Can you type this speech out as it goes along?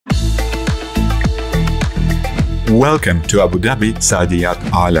Welcome to Abu Dhabi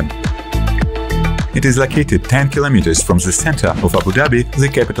Saadiyat Island. It is located 10 kilometers from the center of Abu Dhabi, the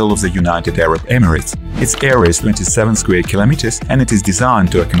capital of the United Arab Emirates. Its area is 27 square kilometers and it is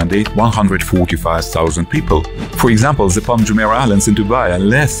designed to accommodate 145,000 people. For example, the Palm Jumeirah Islands in Dubai are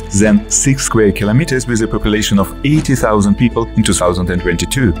less than 6 square kilometers with a population of 80,000 people in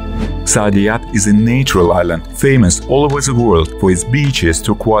 2022. Saadiyat is a natural island, famous all over the world for its beaches,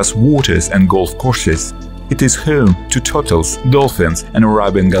 turquoise waters and golf courses. It is home to turtles, dolphins and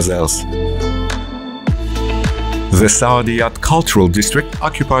Arabian gazelles. The Saadiyat Cultural District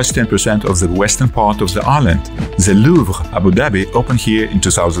occupies 10% of the western part of the island. The Louvre, Abu Dhabi, opened here in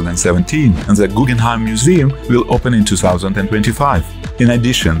 2017, and the Guggenheim Museum will open in 2025. In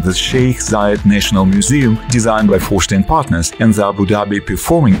addition, the Sheikh Zayed National Museum, designed by Forstein Partners, and the Abu Dhabi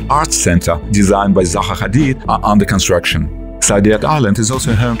Performing Arts Center, designed by Zaha Hadid, are under construction. Saadiyat Island is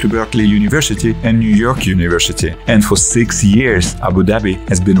also home to Berkeley University and New York University, and for 6 years Abu Dhabi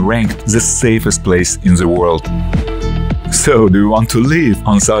has been ranked the safest place in the world. So, do you want to live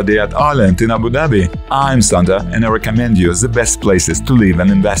on Saadiyat Island in Abu Dhabi? I'm Sander and I recommend you the best places to live and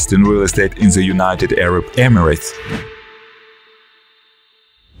invest in real estate in the United Arab Emirates.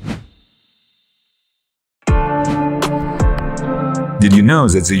 Did you know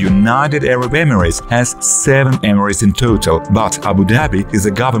that the United Arab Emirates has 7 emirates in total, but Abu Dhabi is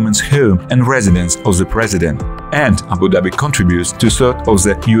the government's home and residence of the president? And Abu Dhabi contributes to a third of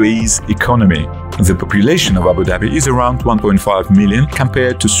the UAE's economy. The population of Abu Dhabi is around 1.5 million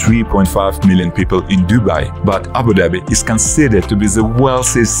compared to 3.5 million people in Dubai. But Abu Dhabi is considered to be the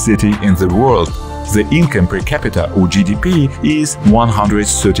wealthiest city in the world. The income per capita or GDP is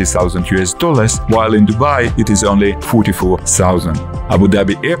 $130,000, while in Dubai it is only 44,000. Abu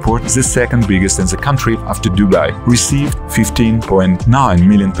Dhabi Airport, the second biggest in the country after Dubai, received 15.9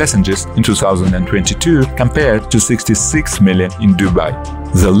 million passengers in 2022 compared to 66 million in Dubai.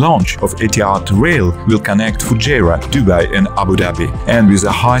 The launch of Etihad Rail will connect Fujairah, Dubai and Abu Dhabi, and with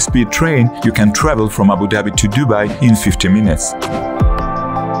a high-speed train you can travel from Abu Dhabi to Dubai in 50 minutes.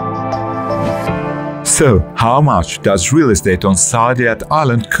 So, how much does real estate on Saadiyat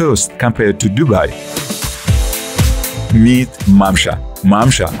Island cost compared to Dubai? Meet Mamsha.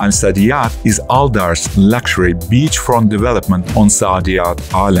 Mamsha Al Saadiyat is Aldar's luxury beachfront development on Saadiyat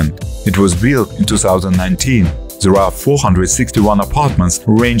Island. It was built in 2019. There are 461 apartments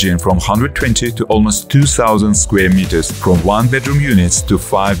ranging from 120 to almost 2,000 square meters, from 1-bedroom units to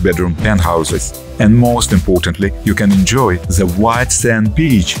 5-bedroom penthouses. And most importantly, you can enjoy the white sand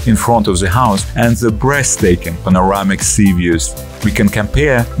beach in front of the house and the breathtaking panoramic sea views. We can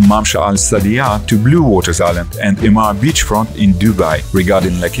compare Mamsha Al Saadiyat to Bluewaters Island and Emaar Beachfront in Dubai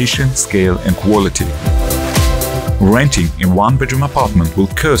regarding location, scale and quality. Renting a 1-bedroom apartment will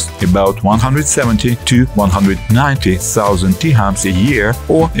cost about 170 to 190,000 dirhams a year,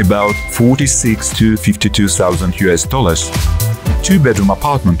 or about 46 to 52,000 US dollars. 2-bedroom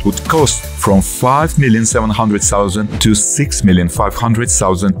apartment would cost from 5,700,000 to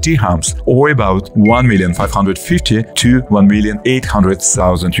 6,500,000 dirhams, or about 1,550,000 to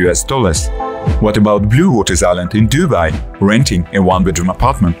 1,800,000 US dollars. What about Bluewaters Island in Dubai? Renting a 1-bedroom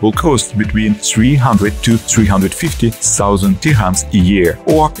apartment will cost between 300 to 350,000 dirhams a year,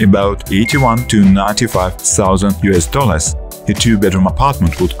 or about 81 to 95,000 US dollars. A 2-bedroom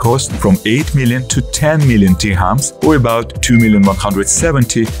apartment would cost from 8 million to 10 million dirhams, or about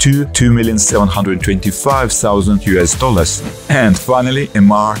 2,170,000 to 2,725,000 US dollars. And finally,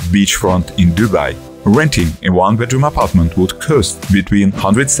 Emaar Beachfront in Dubai. Renting a 1-bedroom apartment would cost between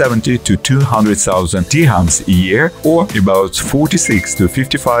 170 to 200,000 dirhams a year, or about 46 to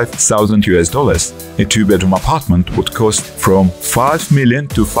 55,000 US dollars. A 2-bedroom apartment would cost from 5 million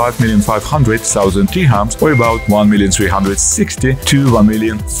to 5,500,000 dirhams, or about 1,360,000 to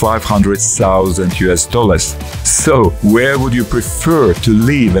 1,500,000 US dollars. So, where would you prefer to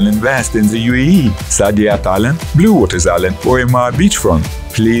live and invest in the UAE? Saadiyat Island, Bluewaters Island or Emaar Beachfront?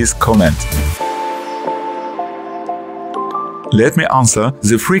 Please comment. Let me answer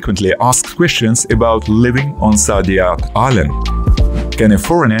the frequently asked questions about living on Saadiyat Island. Can a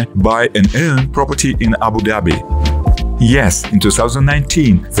foreigner buy and own property in Abu Dhabi? Yes, in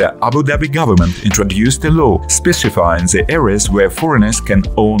 2019, the Abu Dhabi government introduced a law specifying the areas where foreigners can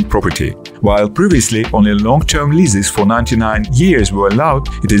own property. While previously only long-term leases for 99 years were allowed,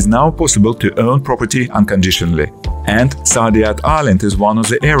 it is now possible to own property unconditionally. And Saadiyat Island is one of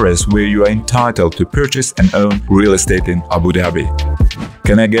the areas where you are entitled to purchase and own real estate in Abu Dhabi.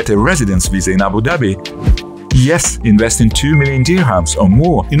 Can I get a residence visa in Abu Dhabi? Yes, investing 2 million dirhams or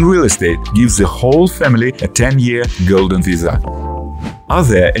more in real estate gives the whole family a 10-year golden visa. Are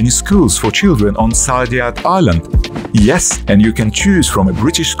there any schools for children on Saadiyat Island? Yes, and you can choose from a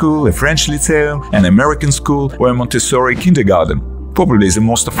British school, a French lyceum, an American school, or a Montessori kindergarten. Probably the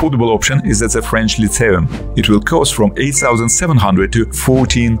most affordable option is at the French Lyceum. It will cost from $8,700 to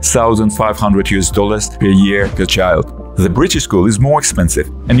 $14,500 per year per child. The British school is more expensive,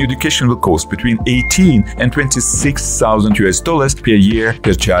 and education will cost between $18,000 and $26,000 per year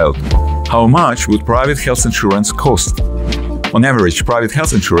per child. How much would private health insurance cost? On average, private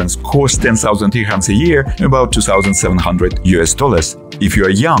health insurance costs 10,000 dirhams a year, about $2,700. If you are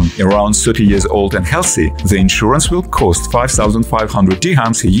young, around 30 years old and healthy, the insurance will cost 5,500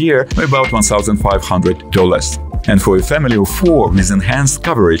 dirhams a year, about $1,500. And for a family of 4 with enhanced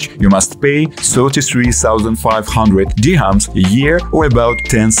coverage, you must pay 33,500 dirhams a year, or about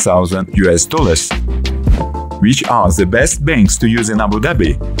 $10,000. Which are the best banks to use in Abu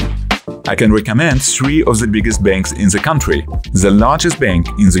Dhabi? I can recommend 3 of the biggest banks in the country. The largest bank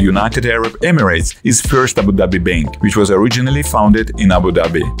in the United Arab Emirates is First Abu Dhabi Bank, which was originally founded in Abu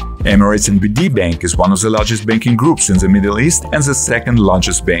Dhabi. Emirates NBD Bank is one of the largest banking groups in the Middle East and the second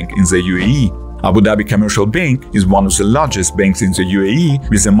largest bank in the UAE. Abu Dhabi Commercial Bank is one of the largest banks in the UAE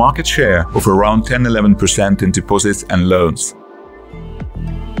with a market share of around 10–11% in deposits and loans.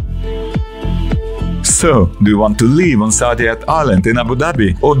 So, do you want to live on Saadiyat Island in Abu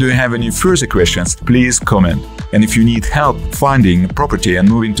Dhabi, or do you have any further questions? Please comment. And if you need help finding a property and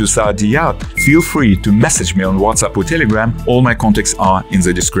moving to Saadiyat, feel free to message me on WhatsApp or Telegram. All my contacts are in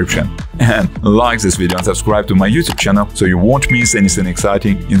the description. And like this video and subscribe to my YouTube channel so you won't miss anything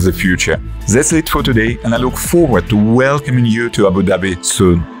exciting in the future. That's it for today, and I look forward to welcoming you to Abu Dhabi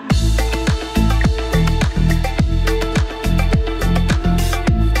soon.